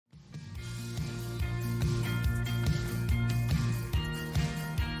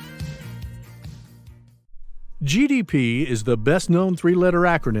GDP is the best-known three-letter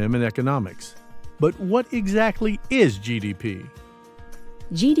acronym in economics. But what exactly is GDP?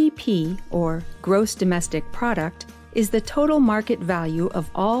 GDP, or Gross Domestic Product, is the total market value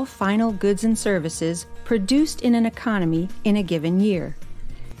of all final goods and services produced in an economy in a given year.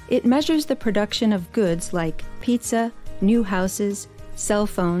 It measures the production of goods like pizza, new houses, cell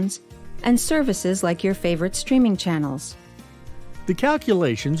phones, and services like your favorite streaming channels. The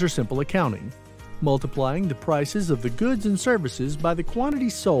calculations are simple accounting, multiplying the prices of the goods and services by the quantity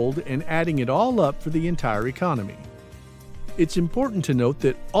sold and adding it all up for the entire economy. It's important to note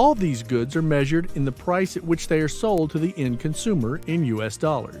that all these goods are measured in the price at which they are sold to the end consumer in US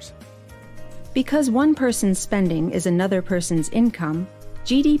dollars. Because one person's spending is another person's income,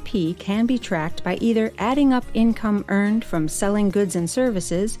 GDP can be tracked by either adding up income earned from selling goods and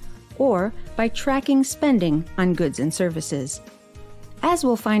services or by tracking spending on goods and services. As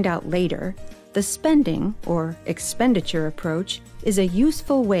we'll find out later, the spending, or expenditure approach, is a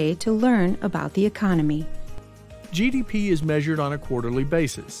useful way to learn about the economy. GDP is measured on a quarterly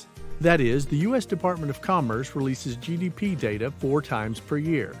basis. That is, the U.S. Department of Commerce releases GDP data 4 times per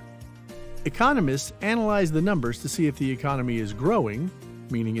year. Economists analyze the numbers to see if the economy is growing,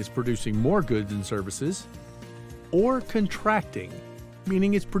 meaning it's producing more goods and services, or contracting,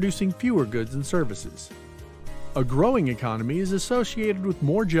 meaning it's producing fewer goods and services. A growing economy is associated with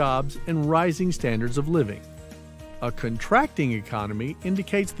more jobs and rising standards of living. A contracting economy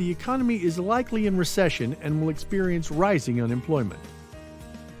indicates the economy is likely in recession and will experience rising unemployment.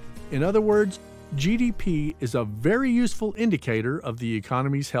 In other words, GDP is a very useful indicator of the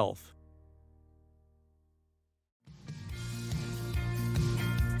economy's health.